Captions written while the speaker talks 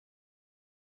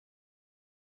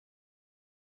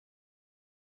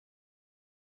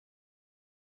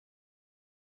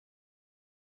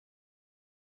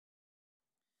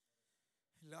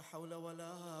لا حول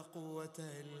ولا قوة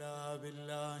إلا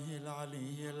بالله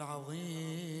العلي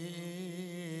العظيم.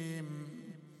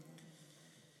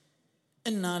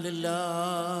 إنا لله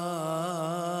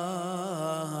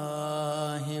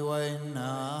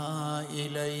وإنا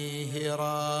إليه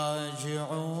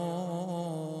راجعون.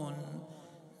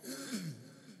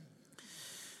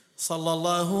 صلى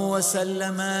الله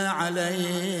وسلم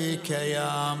عليك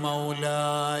يا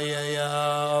مولاي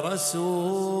يا رسول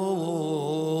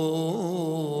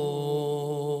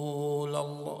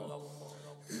الله.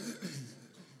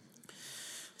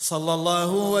 صلى الله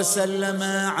وسلم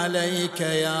عليك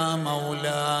يا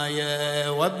مولاي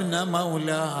وابن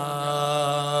مولاي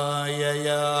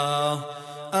يا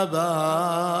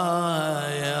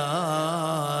أبايا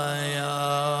يا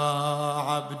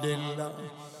عبد الله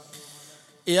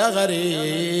يا غريب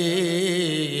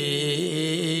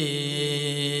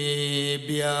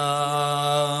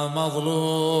يا مظلوم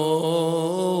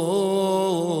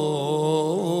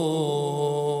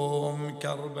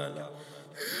كربلاء.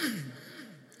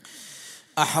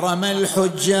 أحرم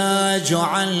الحجاج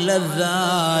عن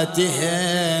لذاتهم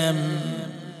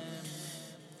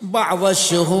بعض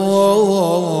الشهور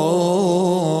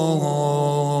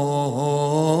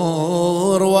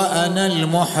وأنا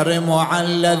المحرم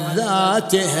عن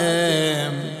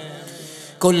لذاتهم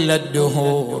كل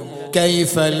الدهور.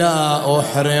 كيف لا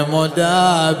أحرم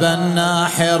دابا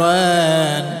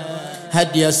ناحرا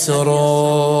هدي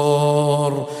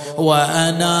السرور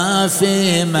وأنا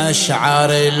في مشعر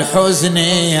الحزن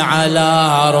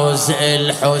على رزء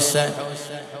الحسين.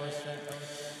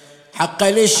 حق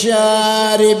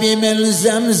للشارب من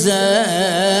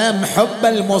زمزم حب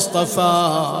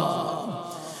المصطفى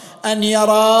أن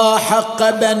يرى حق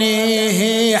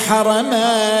بنيه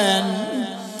حرما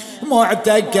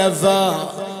معتكفا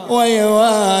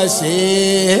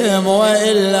ويواسيهم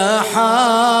وإلا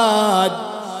حاد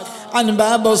عن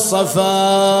باب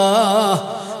الصفا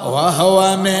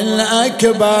وهو من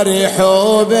أكبر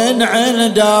حب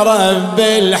عند رب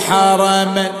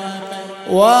الحرم.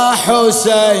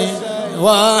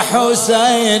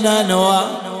 وحسينا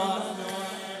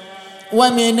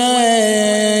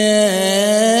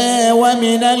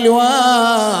ومن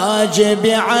الواجب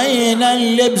عينا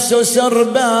لبس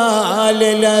سربال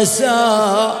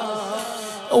الأسى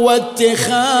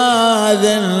واتخاذ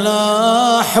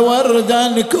اللاح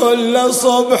وردا كل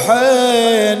صبح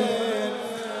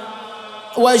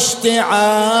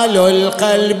واشتعال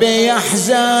القلب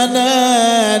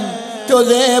يحزانا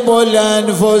تذيب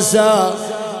الأنفس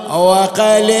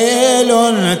وقليل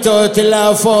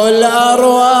تتلف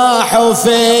الأرواح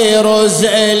في رزء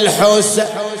الحسين.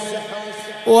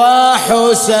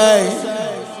 وحسين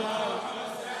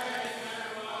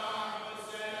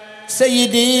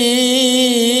سيدي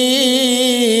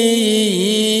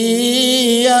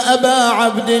يا أبا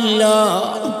عبد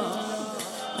الله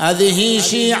هذه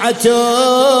شيعتك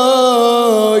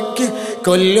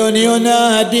كل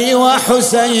ينادي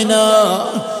وحسينا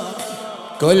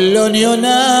كل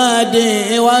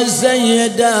ينادي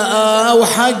والسيدة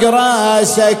وحق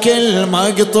راسك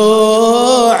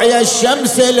المقطوع يا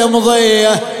الشمس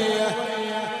المضية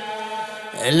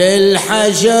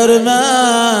للحجر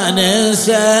ما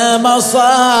ننسى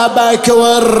مصابك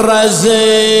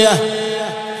والرزية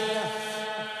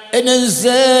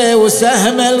ننسى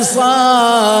وسهم الصاب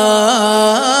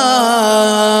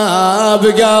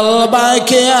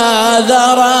قلبك يا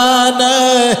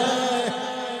ذرانه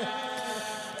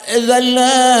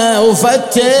ذلا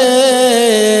وفتق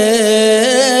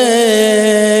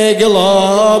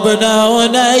قلوبنا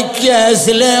ونكس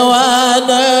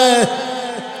لوانا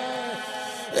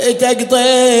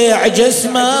تقطيع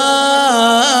جسمك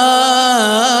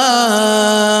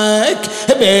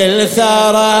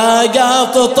بالثرى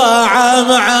قطع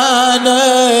معانا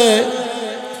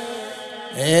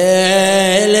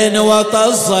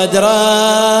وطى صدرك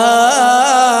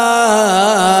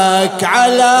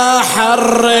على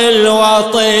حر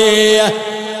الوطية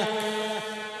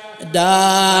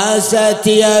داست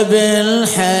يا بن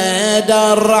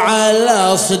حيدر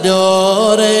على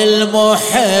صدور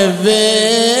المحبين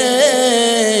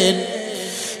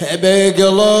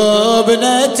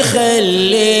بقلوبنا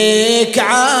تخليك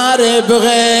عارب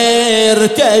غير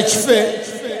تجفي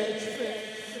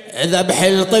ذبح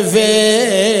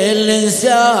الطفل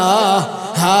انساه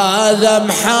هذا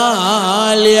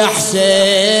محال يا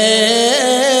حسين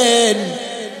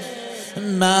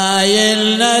ما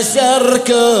يلنس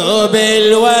ركوب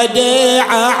الوديع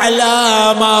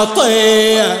على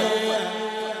مطية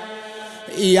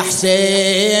يا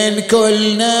حسين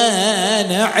كلنا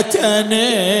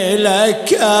نعتني لك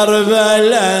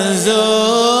كربلاء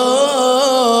نزور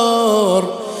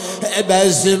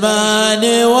بس ما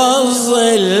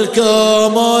نوصلكم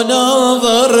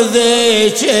وننظر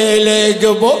ذيك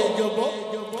القبور،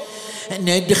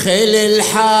 ندخل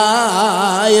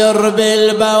الحاير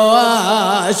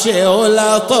بالبواشي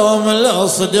ولطم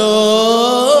الصدور،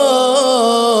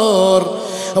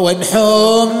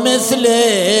 ونحوم مثل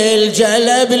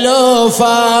الجلب لو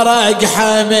فارق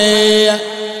حمية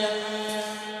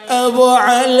أبو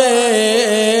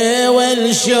علي،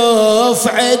 ونشوف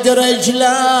عد رجلاك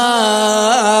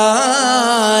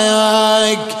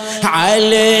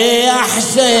علي يا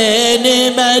حسيني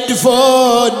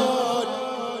مدفون،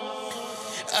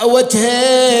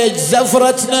 وتهج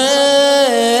زفرتنا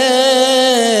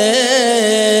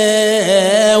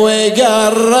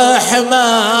ويقرح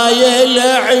ماي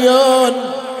العيون،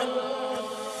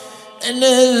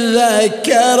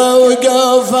 نتذكر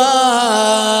وقفاك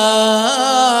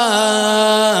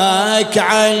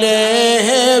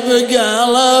عليه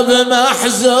بقلب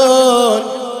محزون،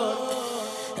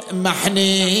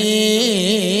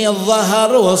 محني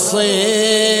الظهر والصيح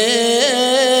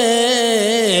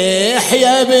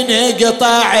يا ابن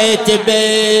قطعت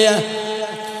بيه،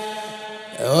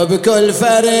 وبكل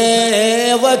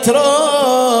فريضة تروح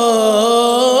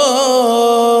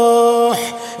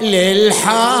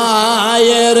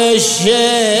للحاير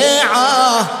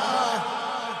الشيعة،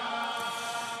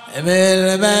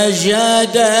 من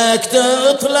مجدك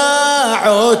تطلع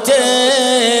وتقصد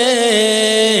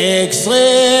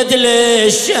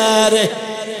للشارع،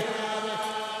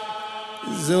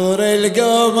 زور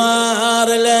القمر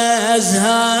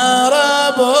الازهار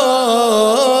ابو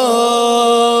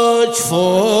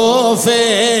جفوف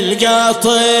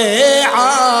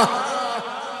القطيعة،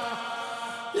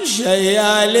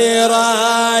 شيالي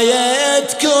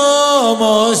رايتكم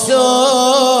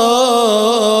وسور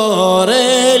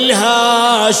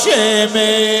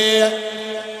الهاشمية،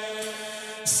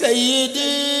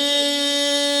 سيدي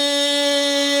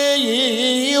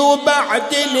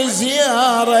وبعد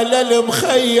الزيارة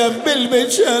للمخيم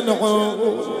بالمجنع،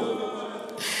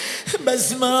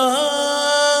 بس ما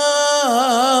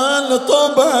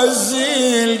نطب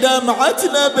الزيل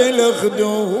دمعتنا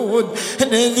بالخدود،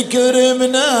 نذكر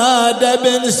منادى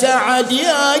بن سعد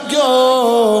يا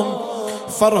قوم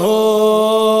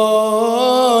فرهود،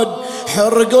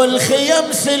 حرقوا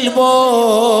الخيم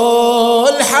سلبوا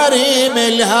الحريم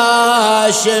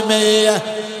الهاشمية،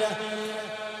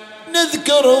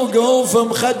 نذكر وقوف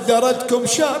مخدرتكم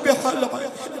شابحة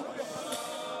العين،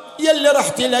 يلي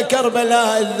رحت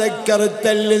لكربلاء اتذكر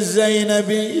التل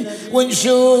الزينبي،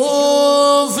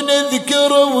 ونشوف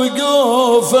نذكر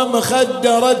وقوف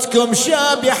مخدرتكم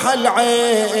شابحة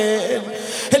العين،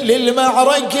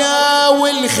 للمعركة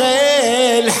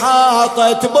والخيل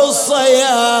حاطت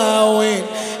بالصياوين،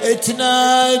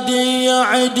 تنادي يا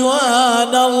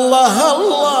عدوان الله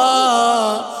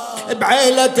الله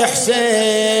بعيلة حسين،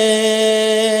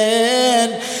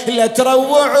 لا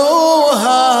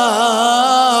تروعوها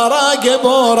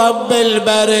راقبوا رب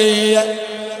البرية.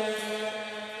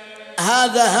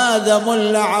 هذا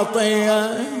ملا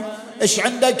عطية، ايش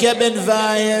عندك يا بن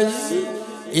فايز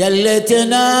يلي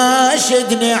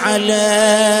تناشدني على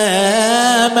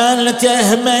من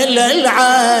تهمل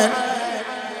العين،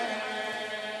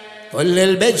 كل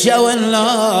البجة والنوح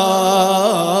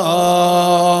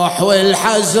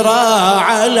والحزرة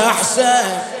على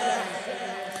حسين،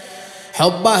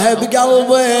 حبه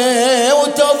بقلبي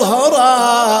وتظهر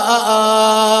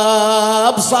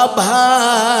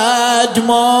بصبها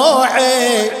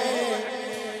دموعي،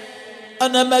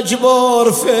 أنا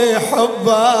مجبور في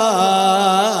حبه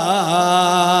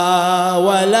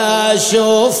ولا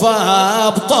أشوفه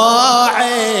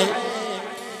بطاعي،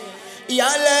 يا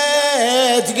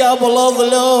ليت قبل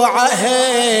ضلوعه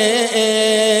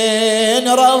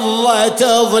رضت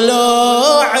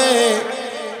ضلوعي،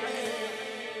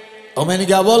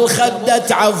 ومن قبل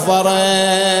خدت عفرت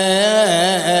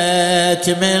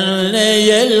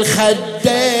مني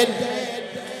الخدين،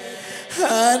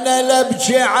 أنا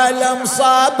لبكي على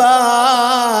مصابة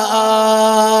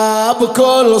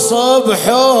بكل صبح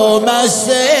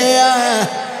ومسية،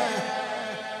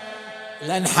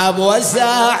 لنحب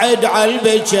وساعد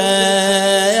عالبكي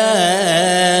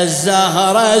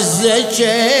الزهرة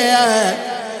الزكية،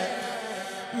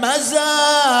 ما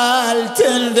زال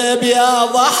تنذب يا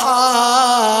ضحايا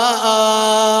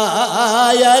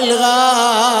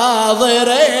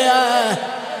الغاضرية،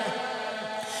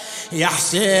 يا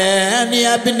حسين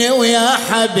يا ابني ويا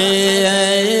حبيبي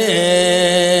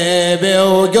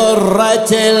وقرة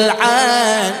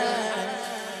العين،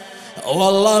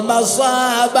 والله ما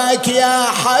صابك يا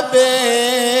حبيبي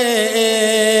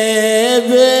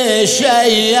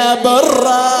شي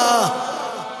بره،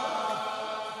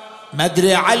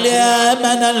 ادري عليه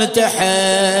من التحب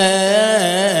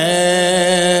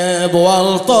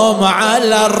والطم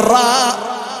على الراء،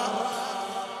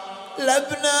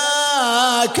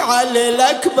 لبناك علي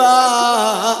الأكبر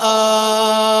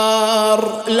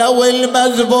لو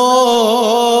المذبوح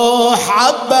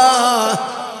عباه،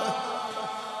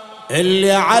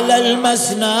 اللي على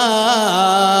المسنات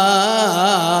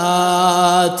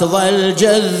ظل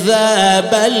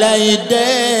جذاب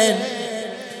اليدين،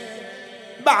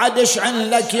 بعد اشعن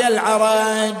لك يا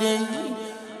العرادي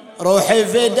روحي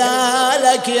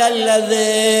فدالك يا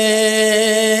الذي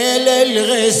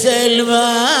للغسل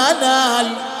ما نال،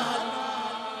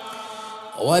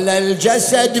 ولا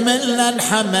الجسد منا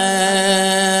انحمل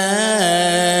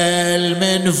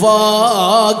من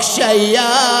فوق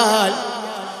شيال،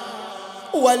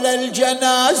 ولا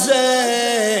الجنازة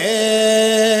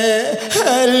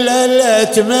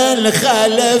هللت من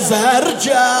خلفها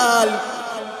رجال،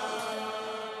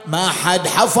 ما حد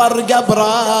حفر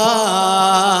قبره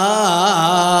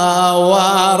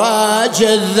ورا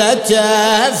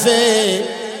جثته في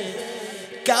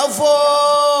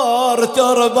كفور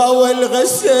تربة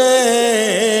والغسل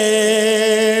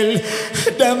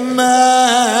دم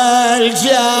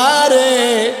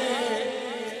الجاري،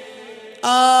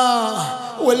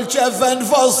 والجفن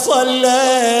فصل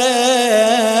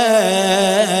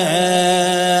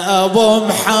أبو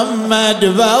محمد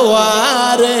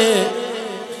بواري،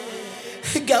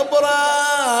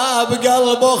 قبره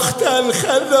بقلب اخته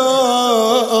الخذوها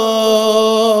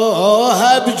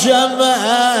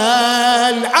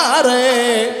بجمال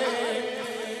عاري،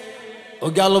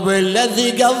 وقلب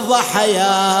الذي قضى حياته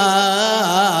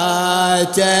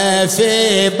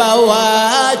في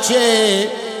بواكي،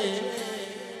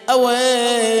 أويلي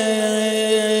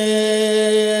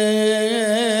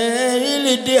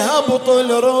هبطوا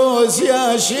الروس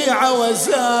يا شيعة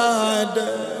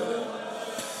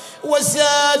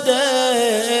وسادة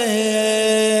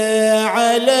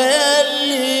على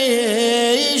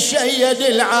اللي شيد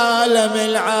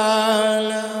العالم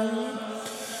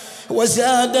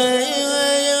وسادة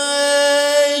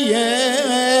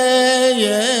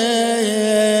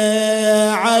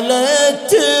على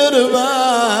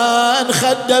التربان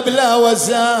خد بلا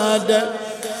وسادة،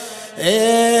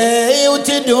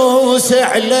 وتدوس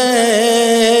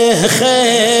عليه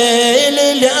خيل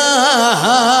الآية،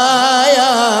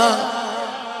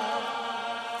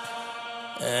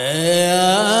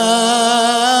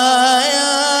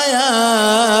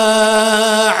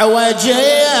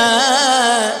 عوجية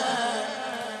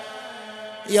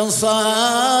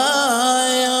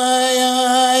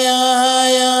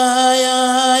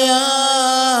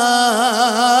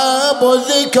ابو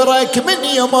ذكرك من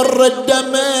يمر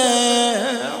الدمع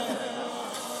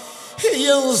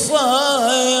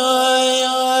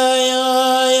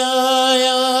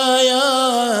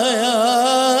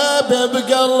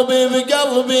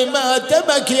بقلبي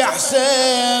مأتمك يا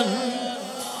حسين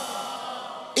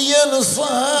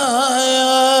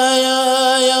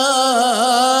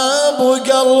ابو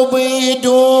قلبي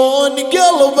دون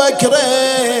قلبك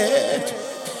ريت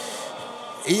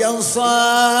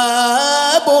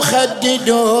ينصاب وخد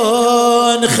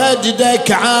دون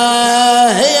خدك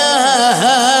عايا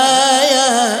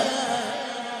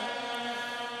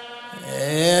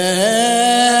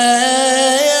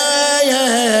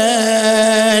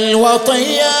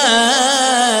الوطية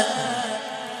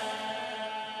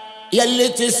يلي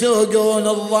تسوقون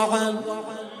الضعن،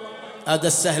 هذا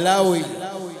السهلاوي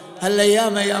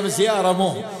هالايام ايام زيارة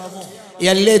مو،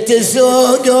 يلي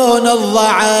تسوقون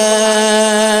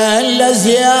الضعن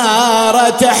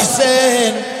لزيارة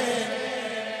حسين،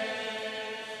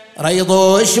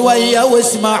 ريضوا شوية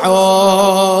واسمعوني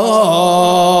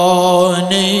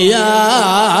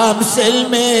يا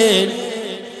مسلمين،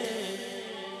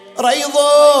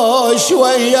 ريضوا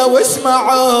شوية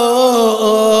واسمعوا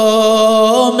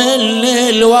من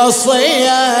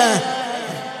الوصية،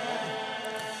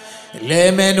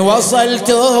 لمن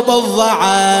وصلتوا بالضعان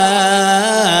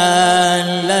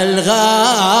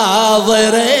للغاضرية،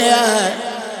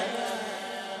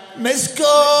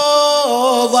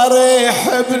 مسكوا ضريح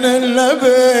ابن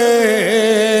النبي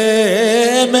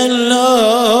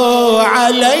منه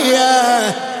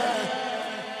عليا،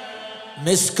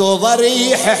 مسكوا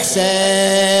ضريح حسين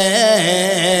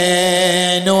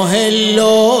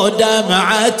وهلوا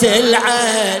دمعة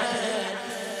العين،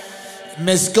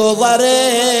 مسكوا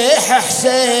ضريح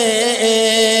حسين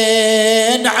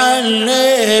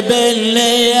علي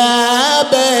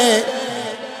بالنيابة،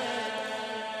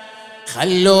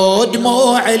 خلوا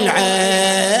دموع العين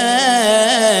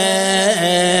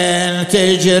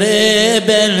تجري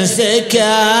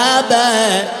بالسكابة،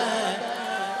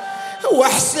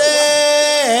 وحسين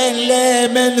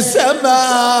من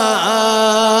سماع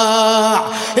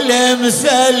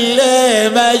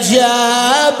لمسلم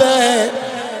جابه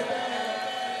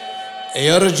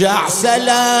يرجع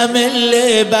سلام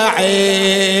اللي بعيدين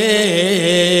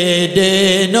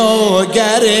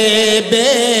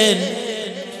وقريبين.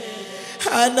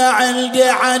 أنا عندي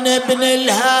عن ابن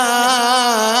الهاشمي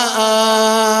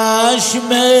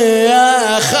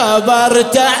خبر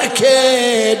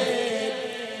تأكيد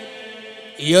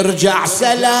يرجع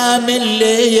سلام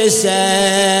اللي يسلم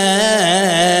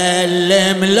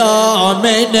له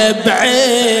من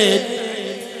بعيد.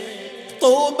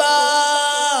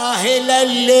 طوباه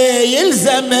للي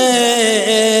يلزم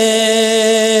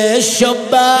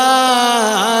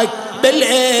الشباك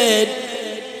بالعيد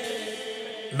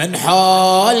من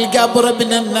حول قبر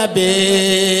ابن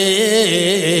النبي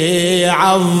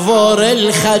عفر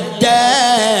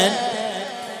الخدان.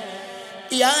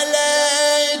 يا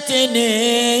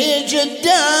ليتني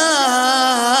قدام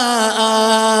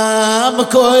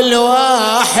كل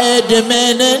واحد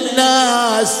من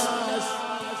الناس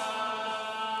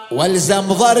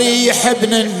والزم ضريح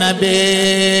ابن النبي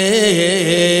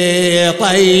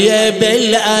طيب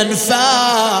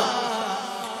الأنفاس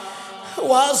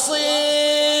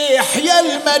وصيح يا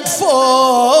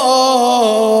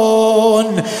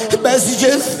المدفون بس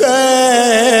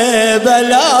جثة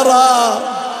بلا راب.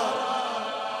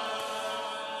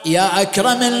 يا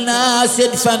أكرم الناس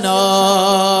ادفنوك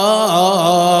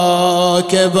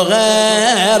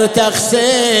بغير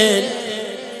تغسيل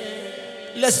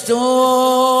لست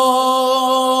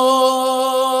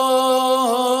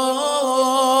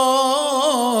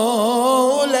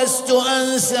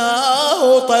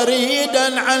أنساه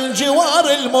طريدا عن جوار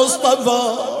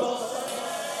المصطفى.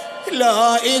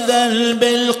 لا إذا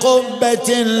بالقبة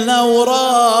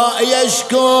النوراء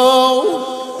يشكو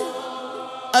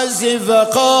أزف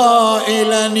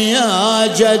قائلا يا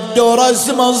جد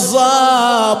رسم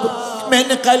الضاب من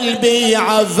قلبي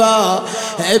عفا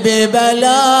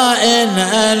ببلاء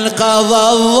أنقض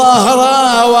الظهر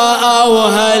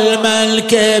وأوهى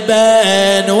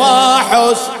المنكبين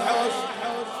وحسن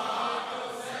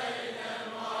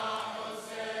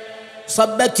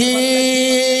صبتي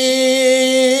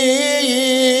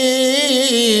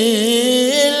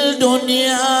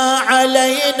الدنيا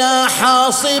علينا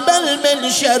حاصبا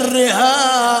من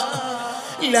شرها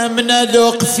لم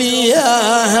نذق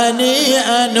فيها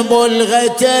هنيئا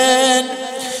بلغة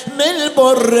من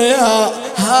برها.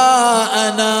 ها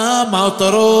أنا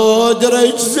مطرود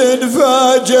رجز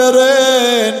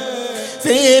فاجرين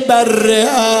في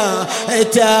برها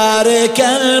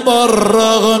تاركا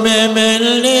بالرغم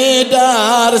مني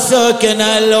دار سكن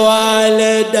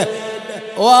الوالد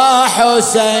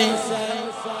وحسين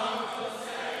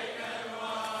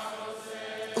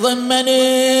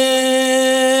ضمني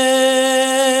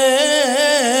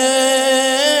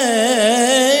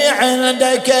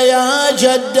عندك يا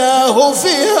جداه في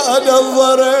هذا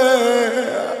الضريح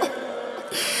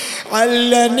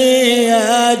علني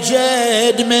يا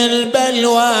جد من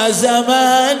البلوى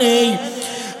زماني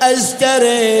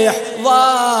استريح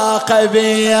ضاق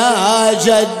بي يا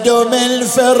جد من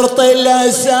فرط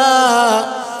الأسى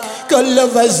كل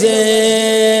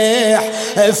فزيح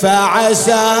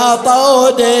فعسى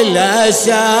طود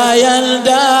الأسى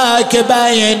ينداك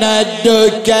بين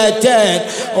الدكتين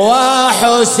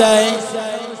وحسين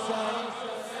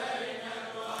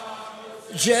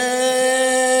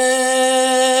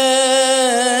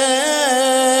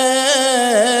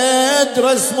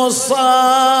رسم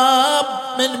الصاب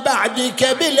من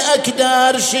بعدك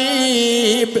بالأكدار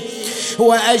شيب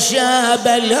وأشاب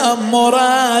الهم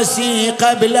راسي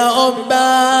قبل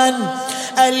أبان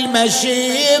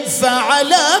المشيب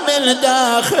فعلى من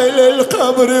داخل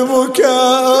القبر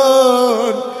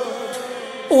بكاء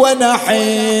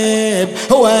ونحيب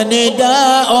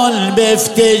ونداء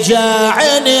بافتجاع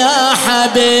يا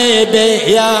حبيبي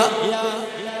يا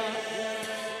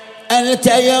أنت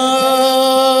يا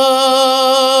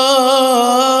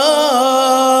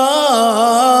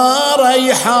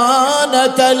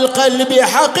ريحانة القلب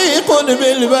حقيق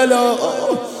بالبلاء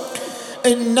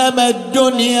إنما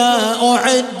الدنيا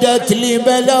أعدت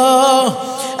لبلاء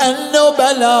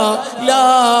النبلاء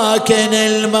لكن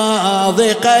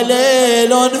الماضي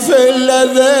قليل في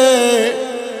اللذي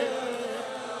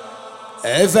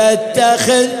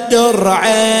فاتخذ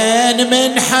درعين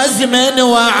من حزم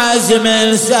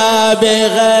وعزم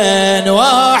سابغين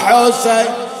وحسين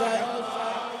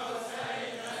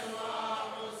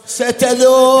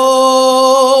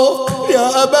ستذوق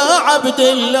يا أبا عبد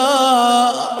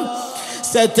الله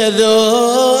ستذوق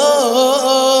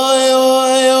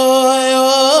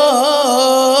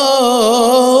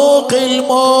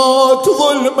الموت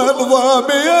ظلما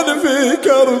ظاميا في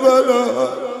كربلاء،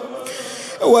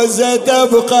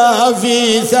 وستبقى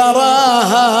في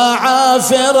ثراها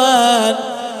عافرا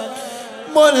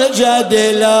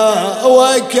ملجدلا،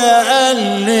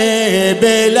 وكأني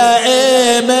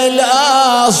بلئيم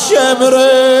الأص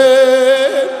شمرين.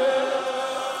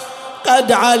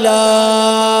 قد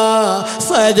علا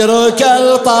صدرك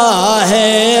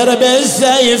الطاهر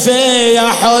بالسيف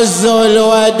يحز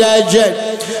الودجل،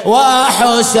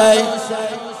 وحسين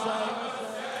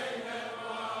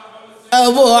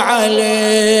أبو علي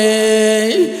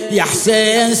يا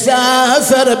حسين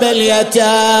سافر باليتامى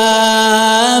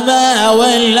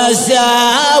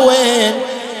والنساوين،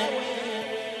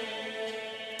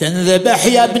 تنذبح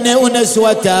يا ابني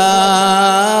ونسوتك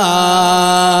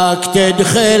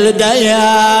تدخل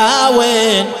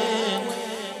دياوين،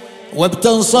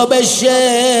 وبتنصب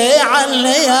الشيعة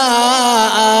النياح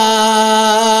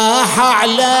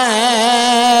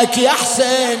عليك يا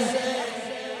حسين.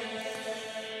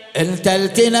 انت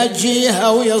تنجيها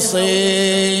ويصير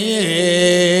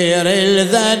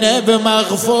الذنب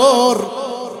مغفور،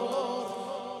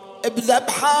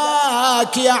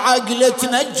 بذبحاك يا عقل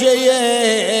تنجي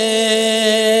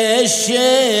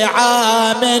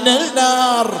الشيعة من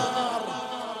النار،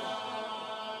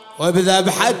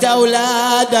 وبذبحة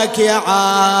أولادك يا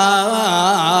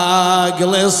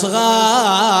عقل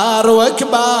صغار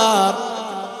وكبار،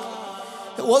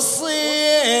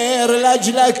 وصير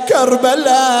لأجلك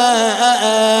كربلاء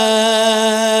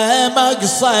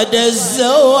مقصد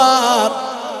الزوار.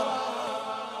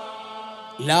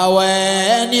 لا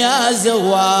وين يا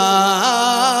زوار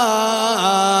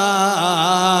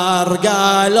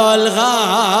قالوا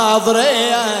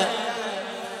الغاضرية،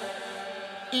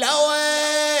 لا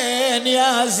وين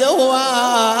يا زوار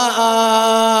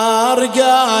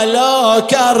قالوا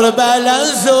كربلاء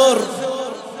نزور.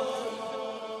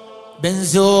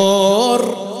 بنزور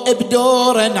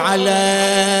بدور على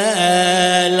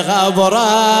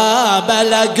الغبرة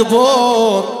بلا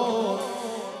قبور،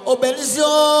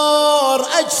 وبنزور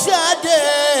أجسادين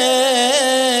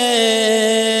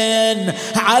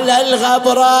على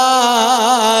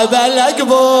الغبرة بلا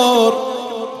قبور،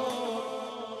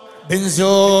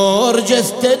 بنزور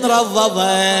جثة رضضتها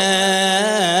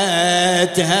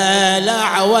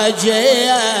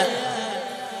الأعوجية،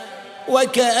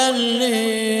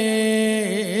 وكأني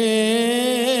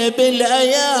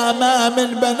بالأيام من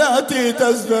بناتي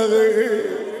تزدغي،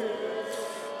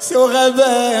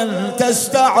 سغبا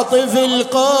تستعطف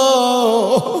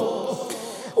القوم،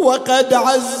 وقد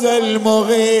عز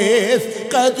المغيث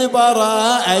قد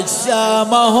برى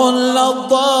أجسامهن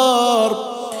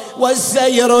الضار،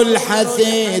 والسير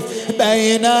الحثيث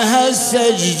بينها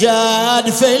السجاد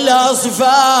في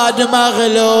الأصفاد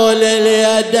مغلول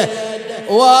اليد.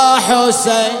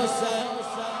 وحسين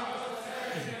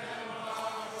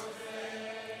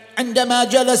عندما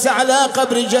جلس على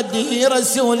قبر جده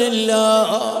رسول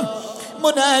الله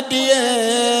مناديا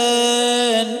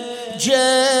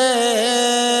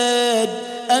جد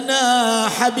أنا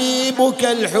حبيبك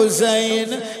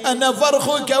الحسين، أنا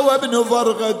فرخك وابن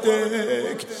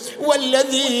فرختك،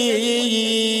 والذي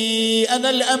أنا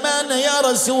الأمانة يا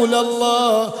رسول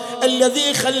الله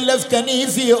الذي خلفتني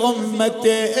في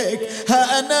أمتك،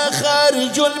 ها أنا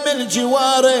خارج من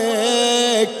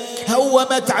جوارك.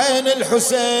 هومت عين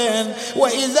الحسين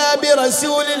وإذا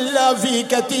برسول الله في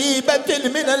كتيبة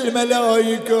من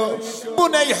الملائكة.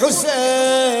 بني حسين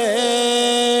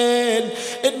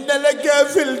إن لك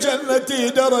في الجنة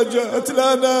درجات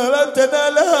لا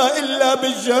تنالها إلا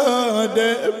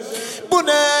بالشهادة.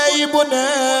 بني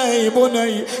بني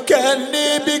بني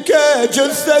كأني بك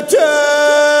جثتان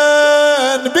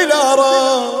بلا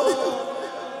راس،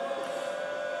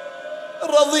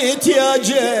 رضيت يا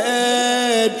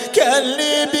جد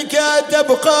كأني بك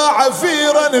تبقى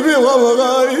عفيرا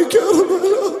بوغاء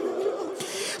كربلاء،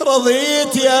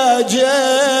 رضيت يا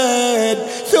جد.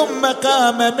 ثم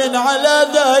قام من على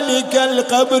ذلك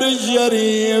القبر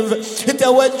الشريف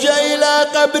توجه إلى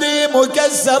قبر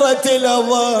مكسرة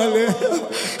الأظالم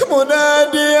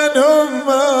مناديا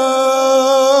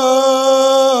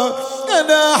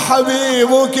أنا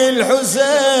حبيبك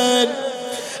الحسين،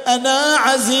 أنا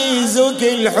عزيزك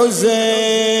الحسين.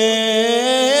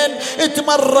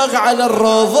 اتمرغ على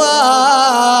الرضا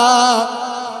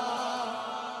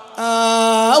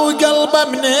وقلبه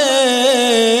من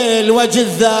الوجه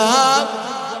الذاب،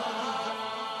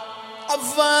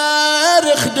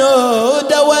 عفار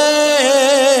خدوده ويح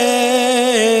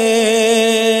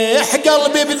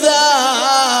قلبي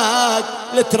بذاك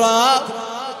التراب،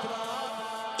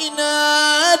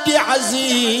 ينادي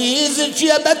عزيزك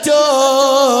يا بتول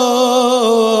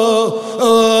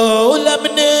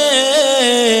من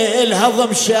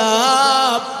الهضم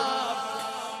شاب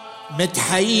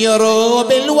متحير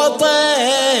بالوطن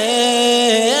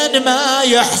ما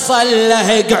يحصل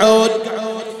له قعود،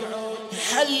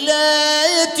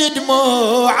 حليت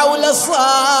دموع ولصاق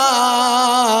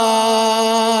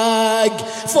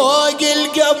فوق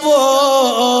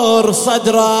القبر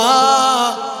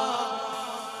صدره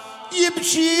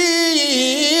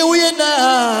يبكي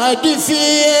وينادي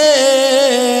فيه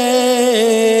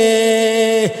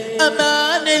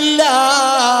أمان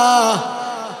الله.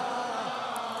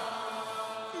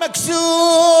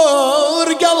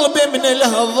 مكسور قلبي من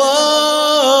الهضم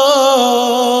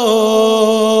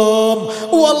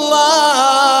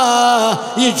والله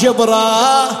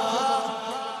يجبره،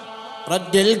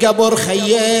 رد القبر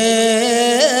خيه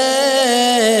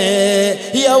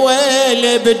يا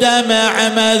ويل بدمع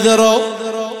مذروب،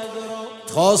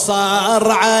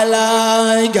 خصر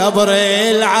على قبر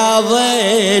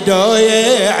العضيد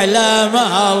ويعلم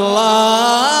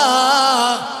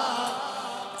الله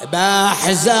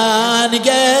بأحزان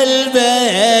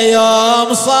قلبي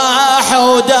يوم صاح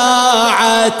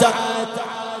وداعته.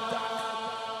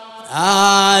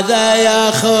 هذا يا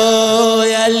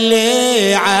أخويا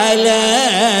اللي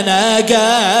علينا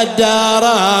قدر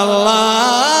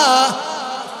الله،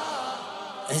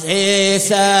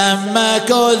 سمك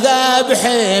وذبح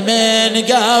من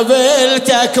قبل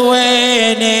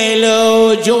تكوين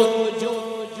الوجود،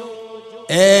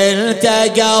 انت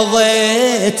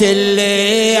قضيت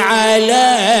اللي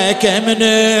عليك من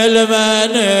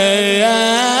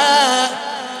المنية،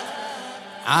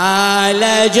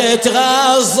 عالجت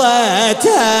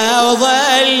غصتها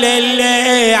وظل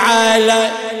اللي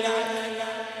عليك.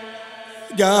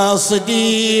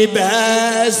 قصدي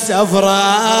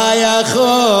بالسفرة يا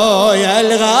خويا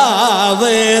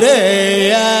الغاضرية،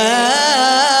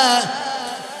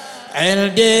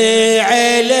 عندي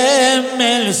علم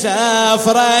من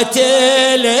سفرة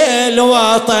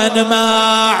للوطن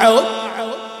معه،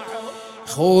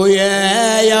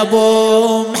 خويا يا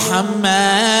ابو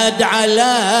محمد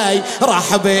علي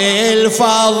رحب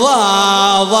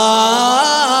الفضاء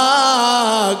ضاق،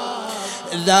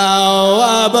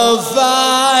 ذوب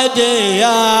فادي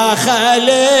يا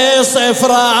خليص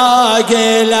فراق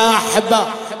الأحباب،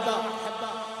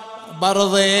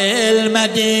 برض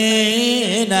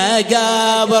المدينة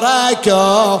قبرك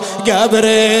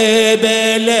وقبري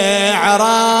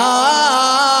بالعراق،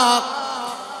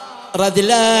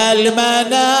 رذل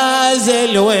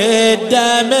المنازل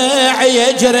والدمع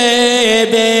يجري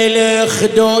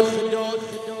بالخدود،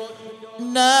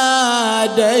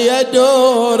 نادى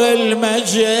يدور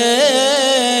المجيد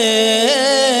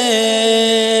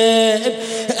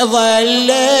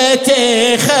ظلت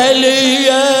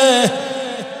خليه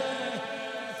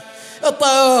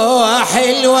طوح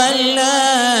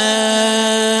الولا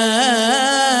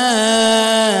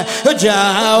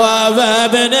جاوب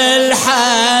ابن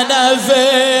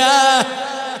الحنفية،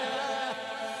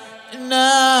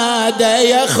 نادى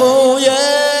يا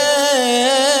خويا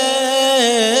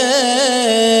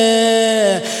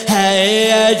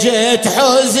هيجت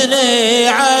حزني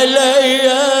علي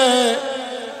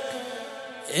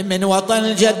من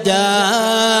وطن جداك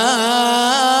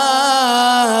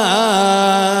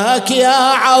يا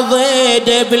عضيد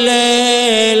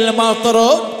بليل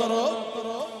مطرب.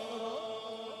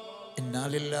 إنا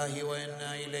لله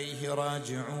وإنا إليه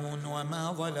راجعون،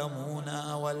 وما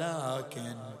ظلمونا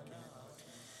ولكن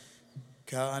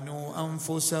كانوا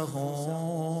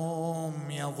أنفسهم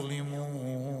يظلمون،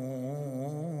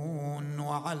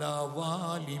 وعلى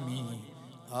ظالمي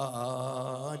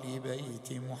آل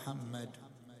بيت محمد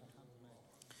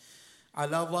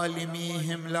على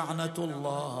ظالميهم لعنة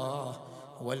الله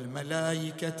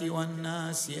والملائكة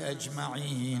والناس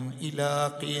أجمعين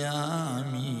إلى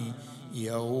قيام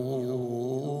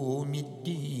يوم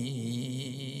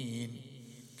الدين.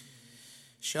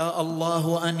 شاء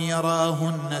الله أن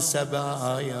يراهن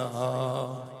سبايا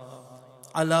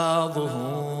على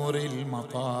ظهور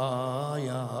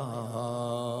المطايا.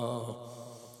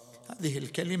 هذه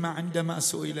الكلمة عندما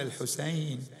سئل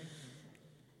الحسين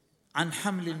عن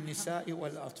حمل النساء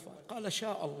والأطفال قال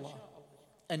شاء الله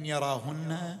أن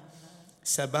يراهن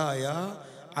سبايا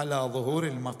على ظهور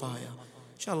المطايا.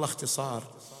 إن شاء الله اختصار،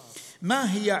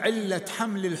 ما هي علة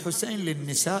حمل الحسين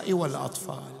للنساء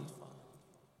والأطفال؟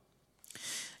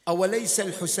 أوليس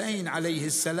الحسين عليه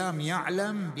السلام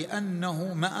يعلم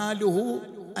بأنه مآله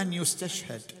أن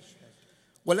يستشهد؟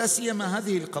 ولا سيما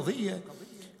هذه القضية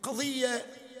قضية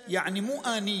يعني مو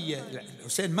آنية،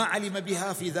 الحسين ما علم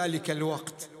بها في ذلك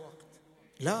الوقت،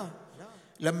 لا،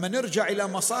 لما نرجع إلى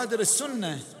مصادر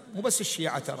السنة مو بس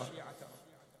الشيعة، ترى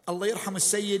الله يرحم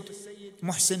السيد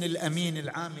محسن الأمين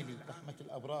العاملي رحمة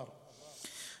الأبرار،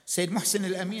 سيد محسن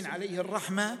الأمين عليه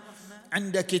الرحمة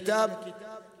عند كتاب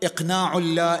إقناع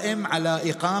اللائم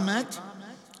على إقامة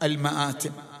المآتم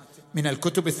من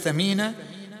الكتب الثمينة،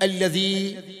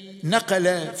 الذي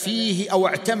نقل فيه أو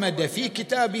اعتمد في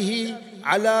كتابه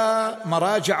على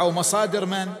مراجع أو مصادر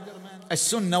من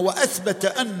السنة، وأثبت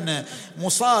أن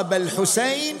مصاب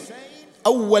الحسين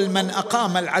أول من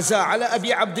أقام العزاء على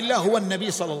أبي عبد الله هو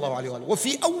النبي صلى الله عليه وآله،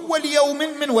 وفي أول يوم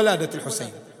من ولادة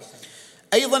الحسين.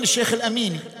 أيضا الشيخ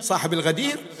الأميني صاحب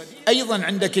الغدير أيضا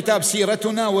عند كتاب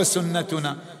سيرتنا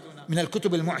وسنتنا من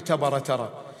الكتب المعتبرة ترى،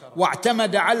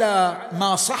 واعتمد على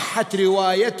ما صحت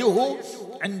روايته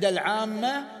عند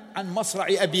العامة عن مصرع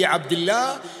أبي عبد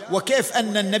الله، وكيف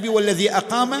أن النبي والذي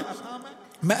أقام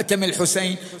مأتم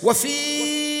الحسين، وفي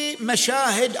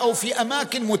مشاهد أو في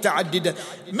أماكن متعددة،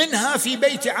 منها في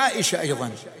بيت عائشة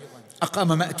أيضا أقام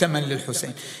مأتما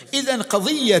للحسين. إذن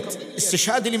قضية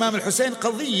استشهاد الإمام الحسين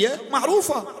قضية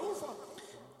معروفة،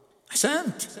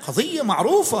 أحسنت، قضية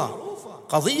معروفة،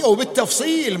 قضية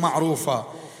وبالتفصيل معروفة.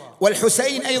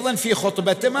 والحسين أيضا في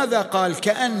خطبته ماذا قال؟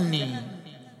 كأني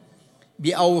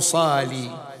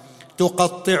بأوصالي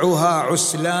تقطعها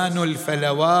عسلان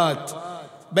الفلوات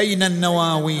بين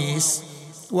النواويس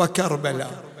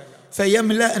وكربلاء،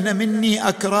 فيملأن مني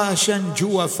أكراشا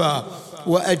جوفا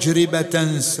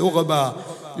وأجربة سغبا،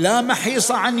 لا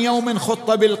محيص عن يوم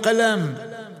خط بالقلم،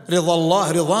 رضا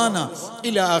الله رضانا،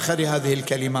 إلى آخر هذه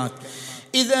الكلمات.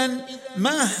 إذن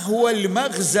ما هو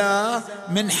المغزى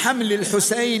من حمل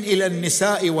الحسين إلى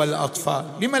النساء والأطفال؟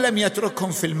 لما لم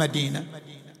يتركهم في المدينة؟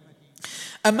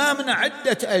 أمامنا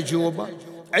عدة أجوبة،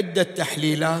 عدة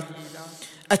تحليلات.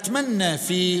 أتمنى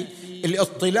في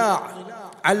الاطلاع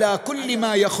على كل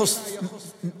ما يخص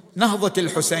نهضة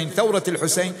الحسين، ثورة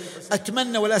الحسين،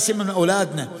 أتمنى ولا سيما من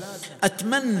أولادنا،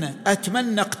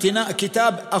 أتمنى اقتناء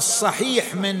كتاب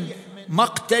الصحيح من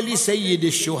مقتل سيد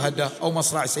الشهداء أو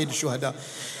مصرع سيد الشهداء،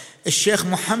 الشيخ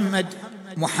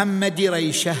محمد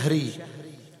ريشهري.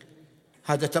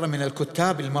 هذا ترى من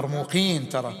الكتاب المرموقين،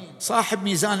 ترى صاحب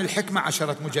ميزان الحكمة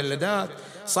 10 مجلدات،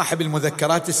 صاحب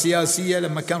المذكرات السياسية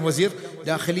لما كان وزير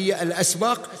داخلية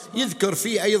الأسبق، يذكر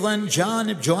فيه أيضا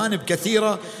جوانب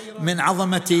كثيرة من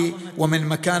عظمة ومن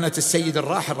مكانة السيد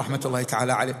الراحل رحمة الله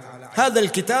تعالى عليه. هذا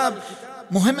الكتاب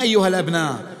مهم أيها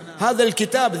الأبناء، هذا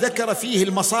الكتاب ذكر فيه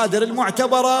المصادر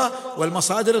المعتبرة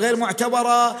والمصادر الغير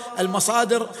معتبرة،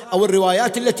 المصادر أو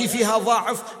الروايات التي فيها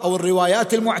ضعف أو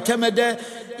الروايات المعتمدة،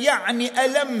 يعني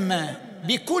ألم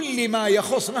بكل ما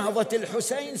يخص نهضة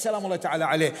الحسين سلام الله تعالى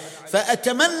عليه.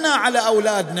 فأتمنى على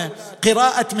أولادنا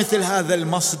قراءة مثل هذا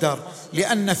المصدر،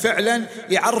 لأن فعلا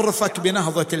يعرفك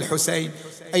بنهضة الحسين.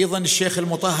 أيضا الشيخ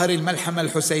المطهري الملحمة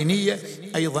الحسينية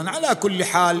أيضا. على كل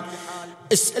حال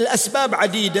الأسباب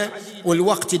عديدة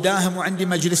والوقت داهم، وعندي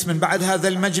مجلس من بعد هذا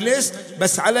المجلس،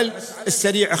 بس على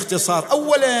السريع اختصار.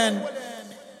 أولا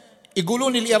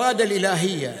يقولون الإرادة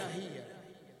الإلهية،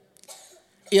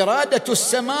 إرادة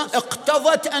السماء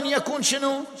اقتضت أن يكون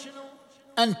شنو؟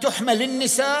 أن تحمل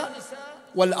النساء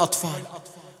والأطفال،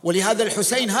 ولهذا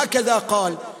الحسين هكذا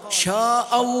قال: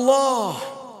 شاء الله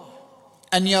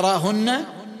أن يراهن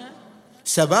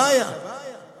سبايا.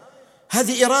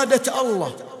 هذه إرادة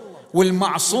الله.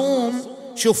 والمعصوم،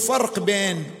 شوف فرق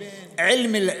بين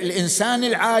علم الإنسان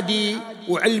العادي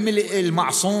وعلم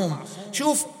المعصوم.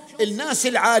 شوف الناس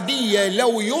العادية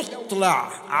لو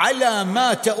يطلع على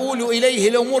ما تؤول إليه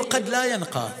الأمور قد لا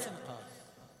ينقاد.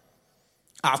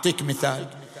 أعطيك مثال،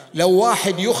 لو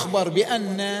واحد يخبر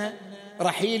بأن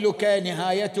رحيلك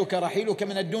نهايتك، رحيلك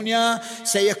من الدنيا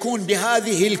سيكون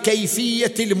بهذه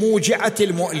الكيفية الموجعة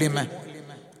المؤلمة،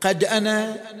 قد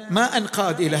أنا ما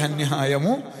أنقاد إلى النهاية،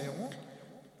 مو؟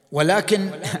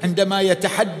 ولكن عندما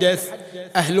يتحدث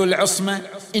أهل العصمة: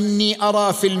 إني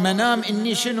أرى في المنام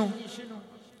إني شنو؟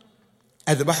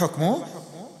 أذبحك، مو؟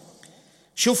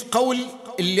 شوف قول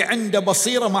اللي عنده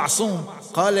بصيرة معصوم،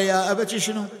 قال: يا أبتي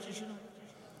شنو؟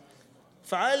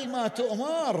 فعل ما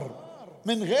تؤمر،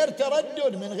 من غير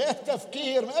تردد، من غير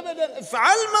تفكير أبدا،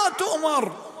 افعل ما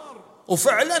تؤمر.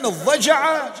 وفعلا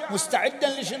الضجع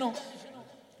مستعدا لشنو؟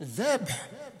 الذبح.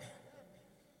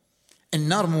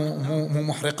 النار مو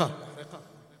محرقة.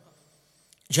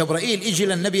 جبرائيل يجي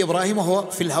للنبي إبراهيم وهو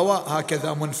في الهواء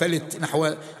هكذا منفلت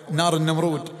نحو نار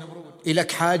النمرود: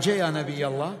 إلك حاجة يا نبي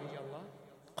الله؟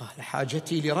 قال: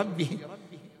 حاجتي لربه،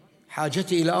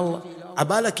 حاجتي إلى الله.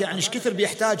 عبالك يعني ايش كثر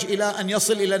بيحتاج إلى أن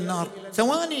يصل إلى النار؟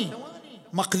 ثواني،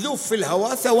 مقذوف في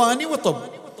الهواء، ثواني وطب.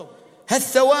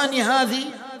 هالثواني هذه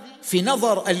في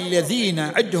نظر الذين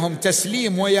عندهم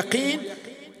تسليم ويقين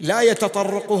لا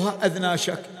يتطرقها أذنى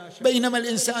شك، بينما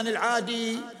الإنسان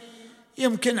العادي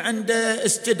يمكن عنده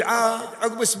استدعاء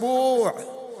عقب أسبوع،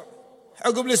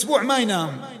 عقب الأسبوع ما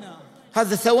ينام،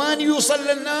 هذا ثواني يوصل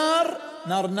للنار،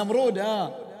 نار النمرود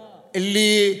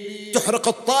اللي تحرق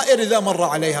الطائر إذا مر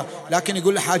عليها. لكن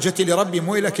يقول له حاجتي لربي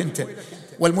مو لك أنت.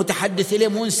 والمتحدث إليه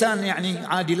مو إنسان يعني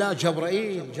عادي، لا،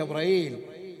 جبرائيل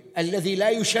الذي لا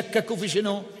يشكك في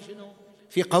شنو؟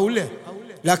 في قوله.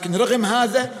 لكن رغم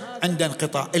هذا عند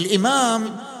انقطاع.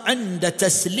 الإمام عند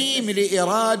تسليم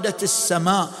لإرادة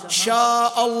السماء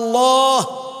شاء الله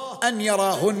أن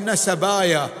يراهن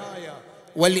سبايا،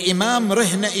 والإمام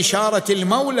رهن إشارة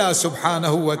المولى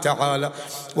سبحانه وتعالى،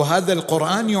 وهذا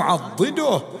القرآن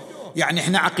يعضده. يعني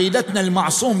احنا عقيدتنا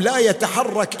المعصوم لا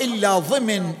يتحرك إلا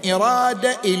ضمن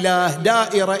إرادة إله،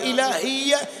 دائرة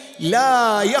إلهية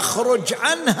لا يخرج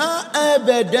عنها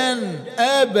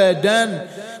أبدا.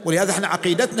 ولهذا احنا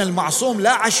عقيدتنا المعصوم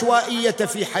لا عشوائية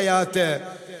في حياته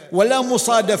ولا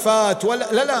مصادفات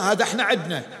لا، هذا احنا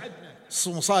عندنا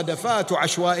مصادفات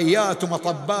وعشوائيات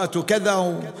ومطبات وكذا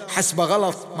وحسب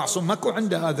غلط. معصوم ماكو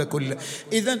عنده هذا كله.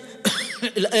 إذن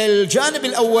الجانب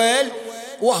الأول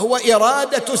وهو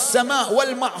إرادة السماء،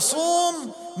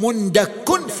 والمعصوم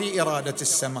مندك في إرادة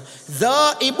السماء،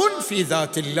 ذائب في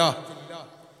ذات الله.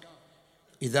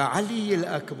 إذا علي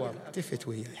الأكبر، التفت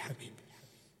وياي حبيبي،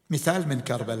 مثال من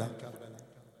كربلاء.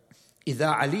 إذا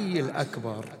علي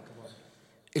الأكبر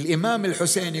الإمام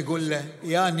الحسيني يقول له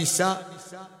يا نساء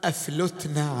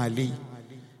أفلتنا علي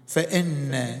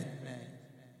فإن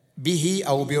به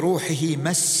أو بروحه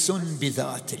مس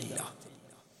بذات الله.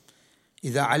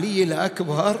 إذا علي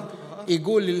الأكبر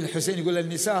يقول للحسين، يقول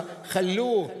للنساء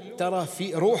خلوه، ترى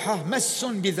في روحه مس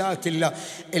بذات الله.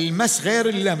 المس غير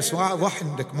اللمس، واضح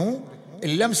عندك؟ مو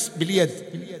اللمس باليد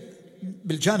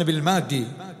بالجانب المادي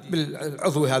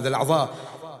بالعضو، هذا الأعضاء.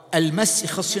 المس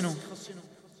يخص شنو؟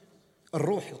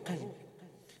 الروح، القلب.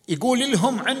 يقول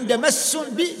لهم عند مس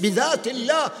بذات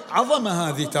الله، عظمة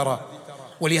هذه ترى.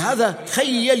 ولهذا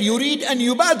تخيل يريد أن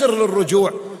يبادر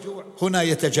للرجوع، هنا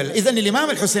يتجلى. إذن الإمام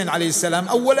الحسين عليه السلام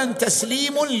أولا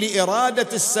تسليم لإرادة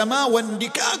السماء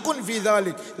واندكاك في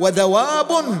ذلك،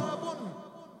 وذواب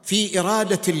في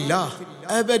إرادة الله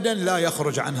أبدا لا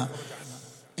يخرج عنها.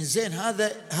 إنزين،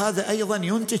 هذا أيضا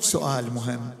ينتج سؤال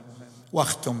مهم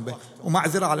واختم به،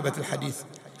 ومعذرة على بث الحديث،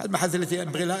 هذه المحادثة التي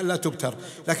ينبغي لا تبتر،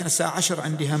 لكن الساعة 10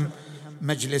 عندي هم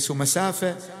مجلس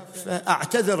ومسافة،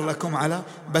 فأعتذر لكم على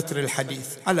بتر الحديث.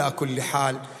 على كل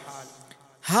حال،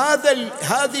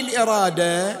 هذه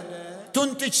الإرادة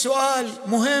تنتج سؤال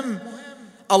مهم.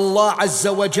 الله عز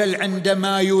وجل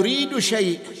عندما يريد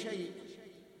شيء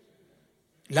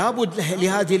لابد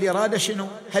لهذه الإرادة شنو؟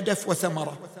 هدف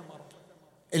وثمرة.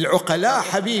 العقلاء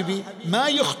حبيبي ما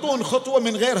يخطون خطوة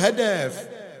من غير هدف.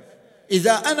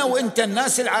 إذا أنا وإنت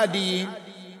الناس العاديين،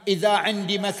 إذا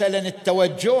عندي مثلا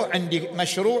التوجه، عندي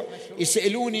مشروع،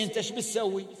 يسألوني أنت إيش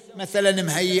بتسوي؟ مثلا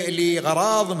مهيئ لي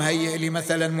غراض، مهيئ لي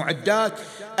مثلا معدات،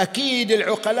 أكيد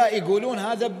العقلاء يقولون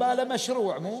هذا بباله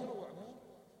مشروع، مو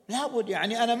لابد،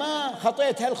 يعني أنا ما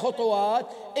خطيت هالخطوات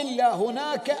إلا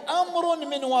هناك أمر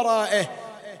من ورائه.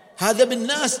 هذا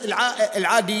بالناس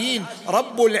العاديين.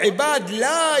 رب العباد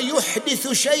لا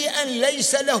يحدث شيئا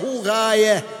ليس له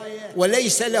غاية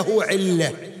وليس له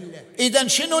علة. إذن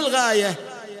شنو الغاية؟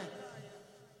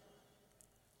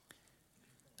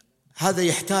 هذا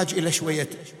يحتاج إلى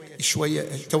شوية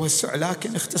توسع،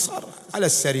 لكن اختصار على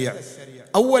السريع.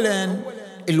 أولا،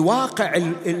 الواقع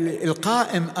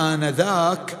القائم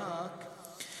آنذاك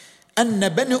أن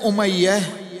بني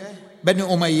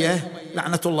أمية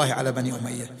لعنة الله على بني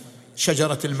أمية،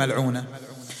 شجرة الملعونة،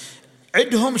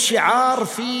 عندهم شعار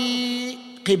في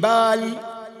قبال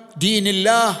دين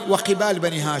الله وقبال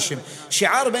بني هاشم.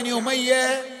 شعار بني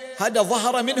أمية هذا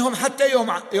ظهر منهم حتى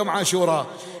يوم عاشوراء: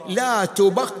 لا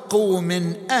تبقوا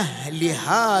من أهل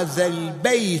هذا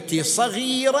البيت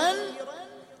صغيرا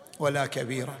ولا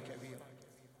كبيرا.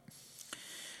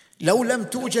 لو لم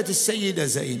توجد السيدة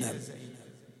زينب،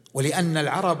 ولأن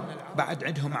العرب بعد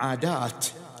عندهم عادات،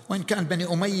 وإن كان بني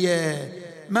أمية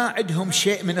ما عندهم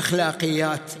شيء من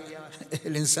أخلاقيات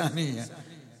الإنسانية،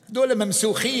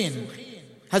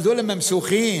 هذول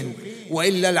ممسوخين.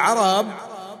 وإلا العرب،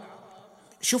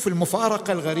 شوف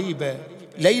المفارقة الغريبة،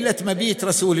 ليلة مبيت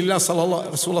رسول الله صلى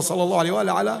الله عليه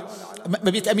وآله على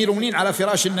مبيت أمير المؤمنين على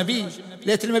فراش النبي،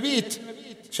 ليلة المبيت،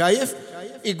 شايف؟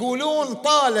 يقولون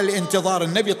طال الانتظار،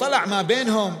 النبي طلع ما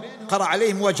بينهم، قرأ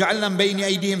عليهم وجعلنا من بين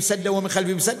أيديهم سدا ومن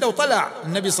خلفهم سدا، وطلع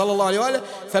النبي صلى الله عليه وآله،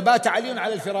 فبات علي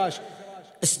على الفراش.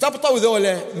 استبطوا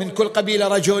ذوله من كل قبيلة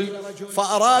رجل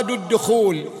فأرادوا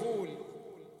الدخول.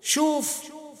 شوف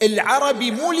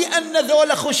العربي، مو لأن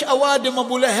ذولا خوش أوادم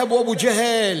أبو لهب وأبو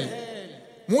جهل،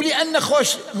 مو لأن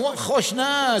خوش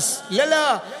ناس،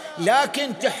 لا،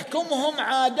 لكن تحكمهم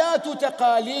عادات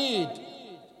وتقاليد.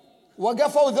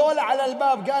 وقفوا ذولا على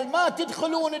الباب، قال ما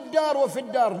تدخلون الدار وفي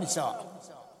الدار نساء.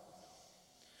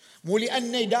 مو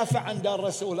لأنه يدافع عن دار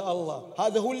رسول الله،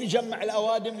 هذا هو اللي جمع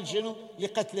الأوادم لشنو؟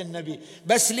 لقتل النبي،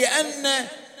 بس لأن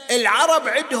العرب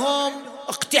عندهم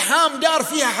اقتحام دار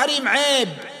فيها حريم عيب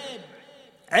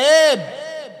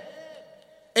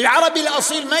العربي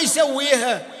الأصيل ما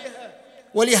يسويها.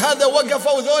 ولهذا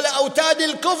وقفوا ذولا أوتاد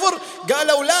الكفر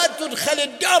قالوا لا تدخل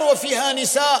الدار وفيها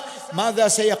نساء. ماذا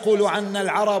سيقول عنا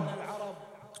العرب؟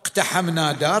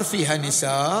 اقتحمنا دار فيها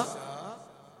نساء،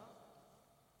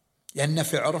 لأن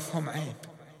في عرفهم عيب.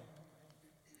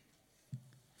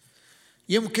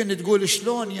 يمكن تقول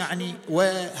شلون يعني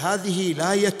وهذه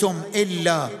لا يتم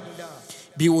إلا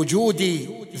بوجود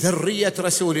ذرية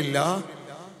رسول الله؟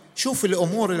 شوف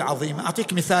الأمور العظيمة.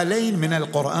 أعطيك مثالين من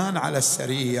القرآن على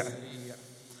السريع.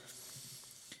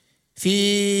 في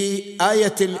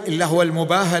آية اللي هو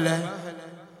المباهلة،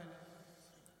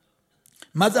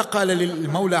 ماذا قال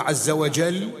المولى عز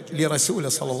وجل لرسوله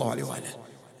صلى الله عليه وآله؟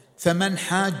 فمن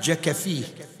حاجك فيه،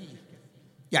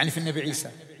 يعني في النبي عيسى،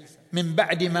 من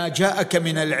بعد ما جاءك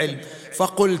من العلم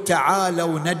فقل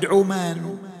تعالوا ندعو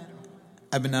من؟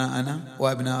 أبناءنا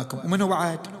وأبناءكم. ومن هو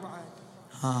بعد؟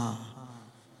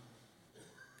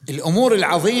 الأمور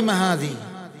العظيمة هذه،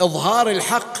 إظهار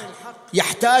الحق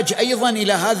يحتاج أيضا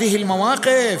إلى هذه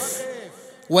المواقف.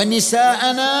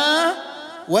 ونساءنا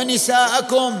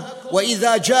ونساءكم.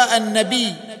 وإذا جاء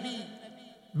النبي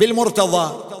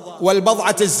بالمرتضى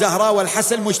والبضعة الزهراء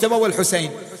والحسن المجتبى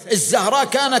والحسين، الزهراء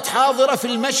كانت حاضرة في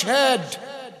المشهد،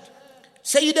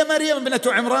 سيدة مريم ابنة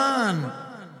عمران.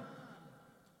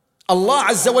 الله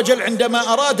عز وجل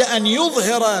عندما أراد أن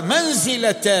يظهر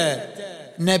منزلة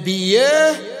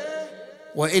نبيه،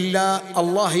 وإلا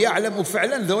الله يعلم.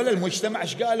 وفعلا ذول المجتمع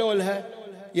ايش قالوا لها؟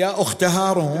 يا أخت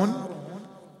هارون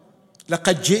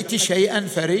لقد جئت شيئا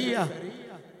فريا،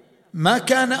 ما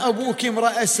كان أبوك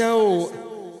امرأ سوء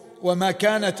وما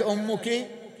كانت أمك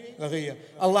بغية.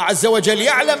 الله عز وجل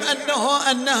يعلم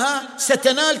أنها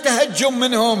ستنال تهجم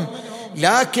منهم،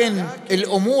 لكن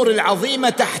الأمور العظيمة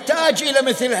تحتاج إلى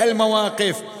مثل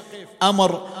هالمواقف.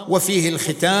 أمر وفيه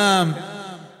الختام،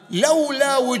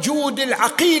 لولا وجود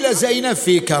العقيلة زينب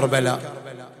في كربلاء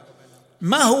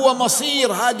ما هو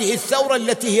مصير هذه الثورة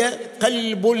التي هي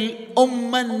قلب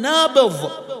الأمة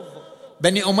النابض؟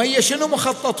 بني أمية شنو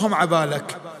مخططهم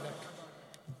عبالك؟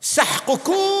 سحق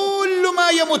كل ما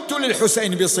يمت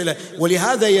للحسين بصلة.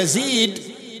 ولهذا يزيد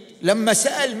لما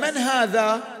سأل من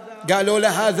هذا قالوا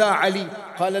له هذا علي،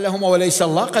 قال لهم وليس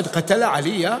الله قد قتل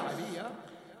علي؟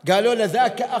 قالوا له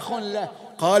ذاك أخ له،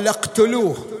 قال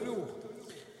اقتلوه.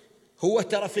 هو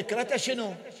ترى فكرته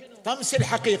شنو؟ طمس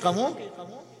الحقيقة، مو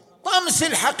طمس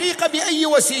الحقيقة بأي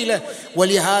وسيلة.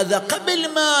 ولهذا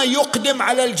قبل ما يقدم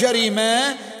على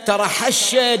الجريمة ترى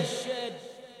حشد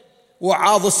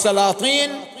وعاظ السلاطين،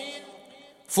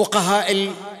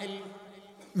 فقهاء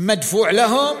المدفوع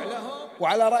لهم،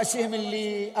 وعلى رأسهم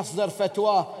اللي أصدر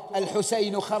فتوى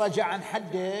الحسين خرج عن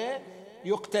حده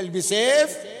يقتل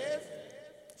بسيف.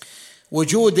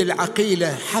 وجود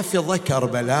العقيلة حفظ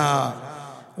كربلاء.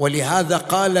 ولهذا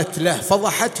قالت له،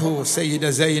 فضحته سيدة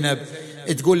زينب،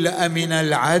 تقول له أمن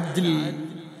العدل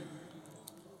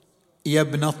يا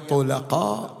ابن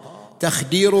الطلقاء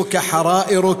تخديرك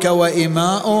حرائرك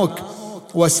وإماؤك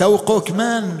وسوقك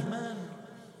من؟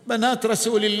 بنات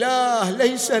رسول الله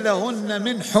ليس لهن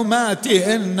من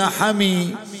حماتهن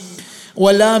حمي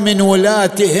ولا من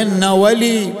ولاتهن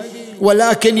ولي،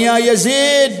 ولكن يا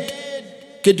يزيد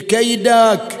كد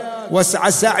كيدك واسع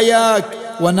سعيك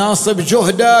وناصب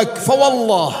جهدك.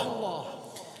 فوالله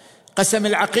قسم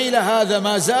العقيلة هذا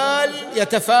ما زال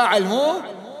يتفاعل، مو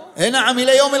نعم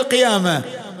إلى يوم القيامة.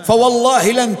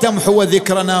 فوالله لن تمحو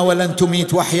ذكرنا ولن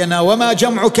تميت وحينا، وما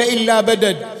جمعك إلا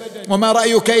بدد، وما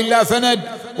رأيك إلا فند،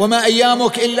 وما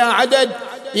أيامك إلا عدد،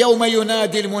 يوم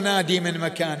ينادي المنادي من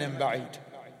مكان بعيد.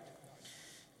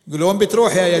 يقولون وين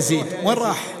بتروح يا يزيد؟ وين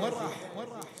راح؟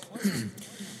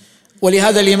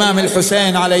 ولهذا الإمام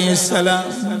الحسين عليه السلام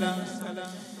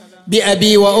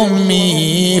بأبي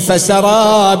وأمي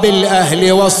فسرى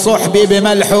بالأهل والصحب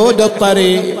بملحود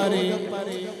الطريق،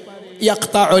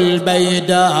 يقطع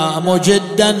البيداء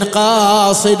مجدا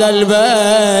قاصد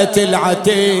البيت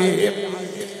العتيق،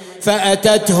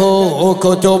 فأتته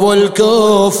كتب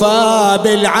الكوفة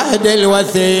بالعهد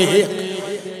الوثيق،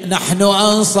 نحن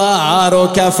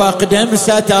أنصارك فاقدم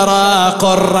سترى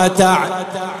قرة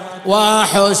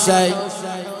وحسين.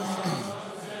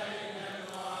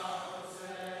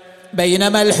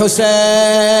 بينما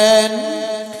الحسين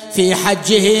في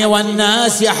حجه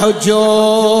والناس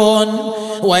يحجون،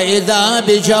 وإذا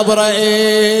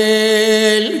بجبرائيل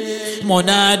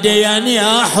مناديا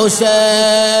يا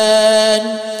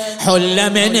حسين حل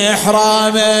من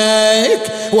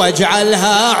إحرامك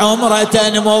واجعلها عمرة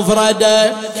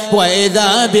مفردة.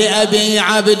 وإذا بأبي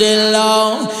عبد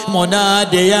الله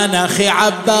مناديا أخي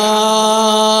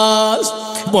عباس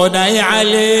بني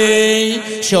علي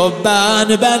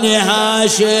شبان بني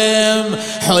هاشم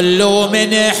حلوا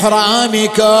من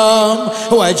إحرامكم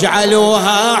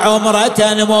واجعلوها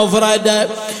عمرة مفردة.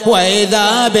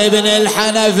 وإذا بابن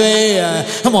الحنفية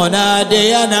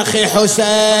مناديا أخي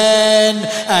حسين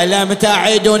ألم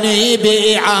تعدني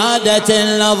بإعادة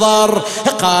النظر؟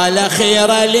 قال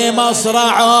خير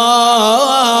لمصرع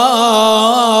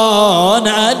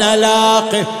أنا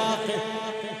لاقي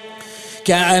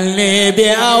كأني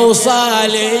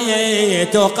بأوصالي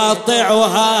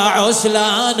تقطعها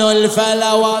عسلان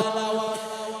الفلوات.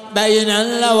 بين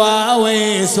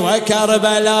اللواويس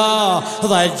وكربلاء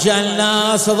ضج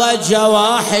الناس ضجة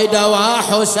واحدة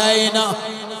وحسينا.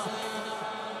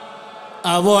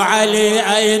 أبو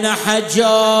علي أين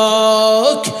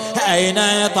حجك؟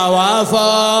 أين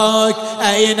طوافك؟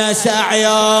 أين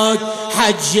سعيك؟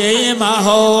 حجي ما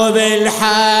هو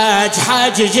بالحج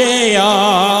حجي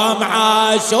يوم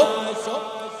عاشور.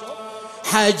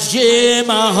 حجي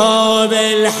ما هو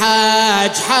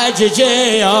بالحج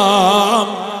حجي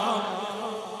يوم.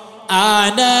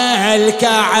 أنا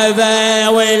الكعبة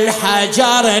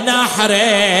والحجر نحر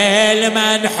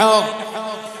المنحور.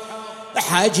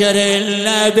 حجر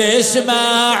النبي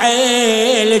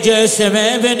إسماعيل جسم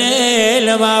ابن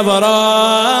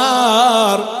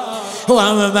المبرور.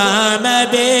 وما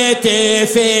بيتي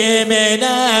في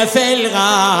منى في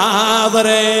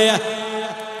الغاضرية.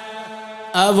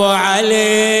 أبو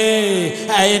علي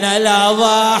أين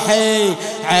الأضاحي؟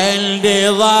 عندي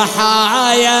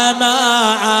ضحايا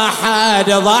ما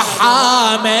أحد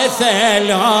ضحى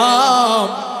مثلهم.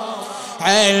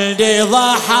 عندي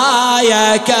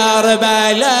ضحايا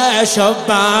كربلاء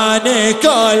شبان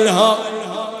كلهم.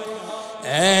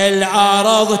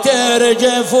 الأرض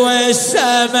ترجف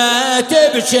والسماء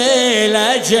تبكي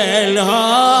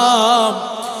لأجلهم.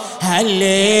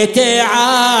 هل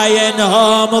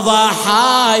تعاينهم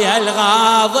ضحايا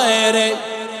الغاضر؟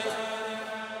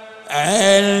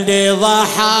 عندي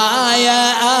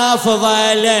ضحايا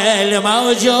أفضل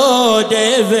الموجود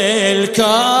في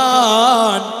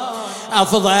الكون.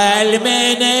 أفضل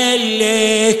من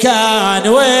اللي كان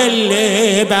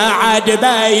واللي بعد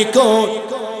بيكون.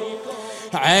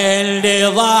 عندي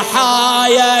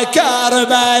ضحايا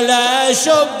كربلاء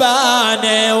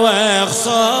شبان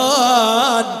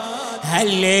وخصون.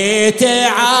 هل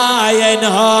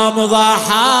تعاينهم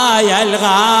ضحايا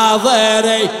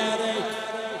الغاضري؟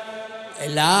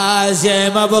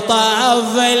 لازم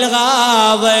بطف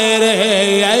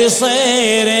الغاضري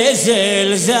يصير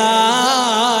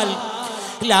زلزال.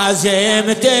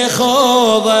 لازم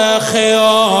تخوض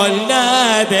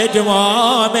خيولنا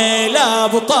بدموم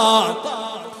الأبطال.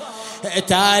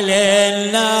 تالي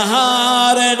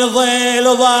النهار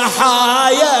نظل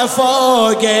ضحايا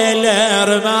فوق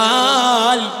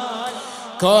الرمال.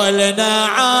 كلنا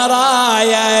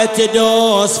عرايا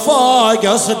تدوس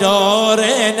فوق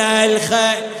صدورنا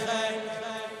الخيل.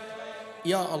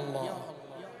 يا الله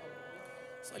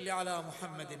صل على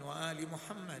محمد وآل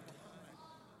محمد.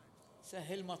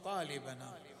 سهل مطالبنا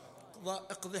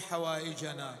اقض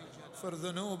حوائجنا اغفر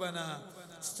ذنوبنا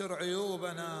استر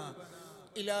عيوبنا.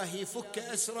 إلهي فك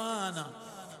أسرانا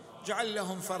اجعل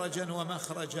لهم فرجا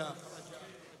ومخرجا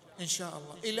إن شاء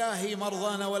الله. إلهي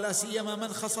مرضانا ولا سيما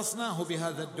من خصصناه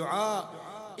بهذا الدعاء.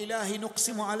 إلهي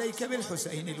نقسم عليك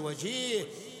بالحسين الوجيه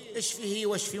اشفه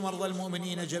واشف مرضى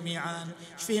المؤمنين جميعا.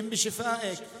 اشفهم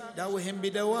بشفائك داوهم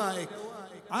بدوائك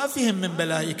عافهم من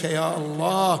بلائك يا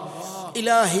الله.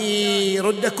 إلهي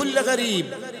رد كل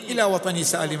غريب إلى وطني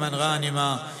سالما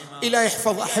غانما. إلهي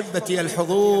احفظ أحبتي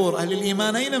الحضور أهل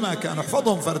الإيمان أينما كانوا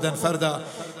احفظهم فردا فردا.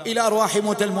 إلى أرواح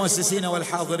موتى المؤسسين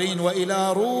والحاضرين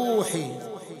وإلى روحي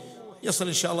يصل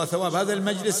إن شاء الله ثواب هذا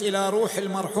المجلس إلى روح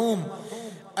المرحوم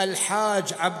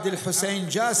الحاج عبد الحسين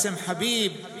جاسم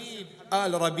حبيب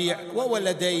آل ربيع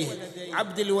وولديه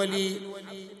عبد الولي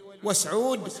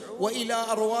وسعود. وإلى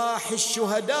أرواح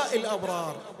الشهداء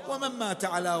الأبرار ومن مات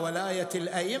على ولاية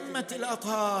الأئمة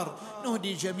الأطهار.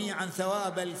 نهدي جميعا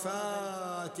ثواب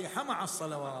الفاتحة مع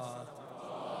الصلوات.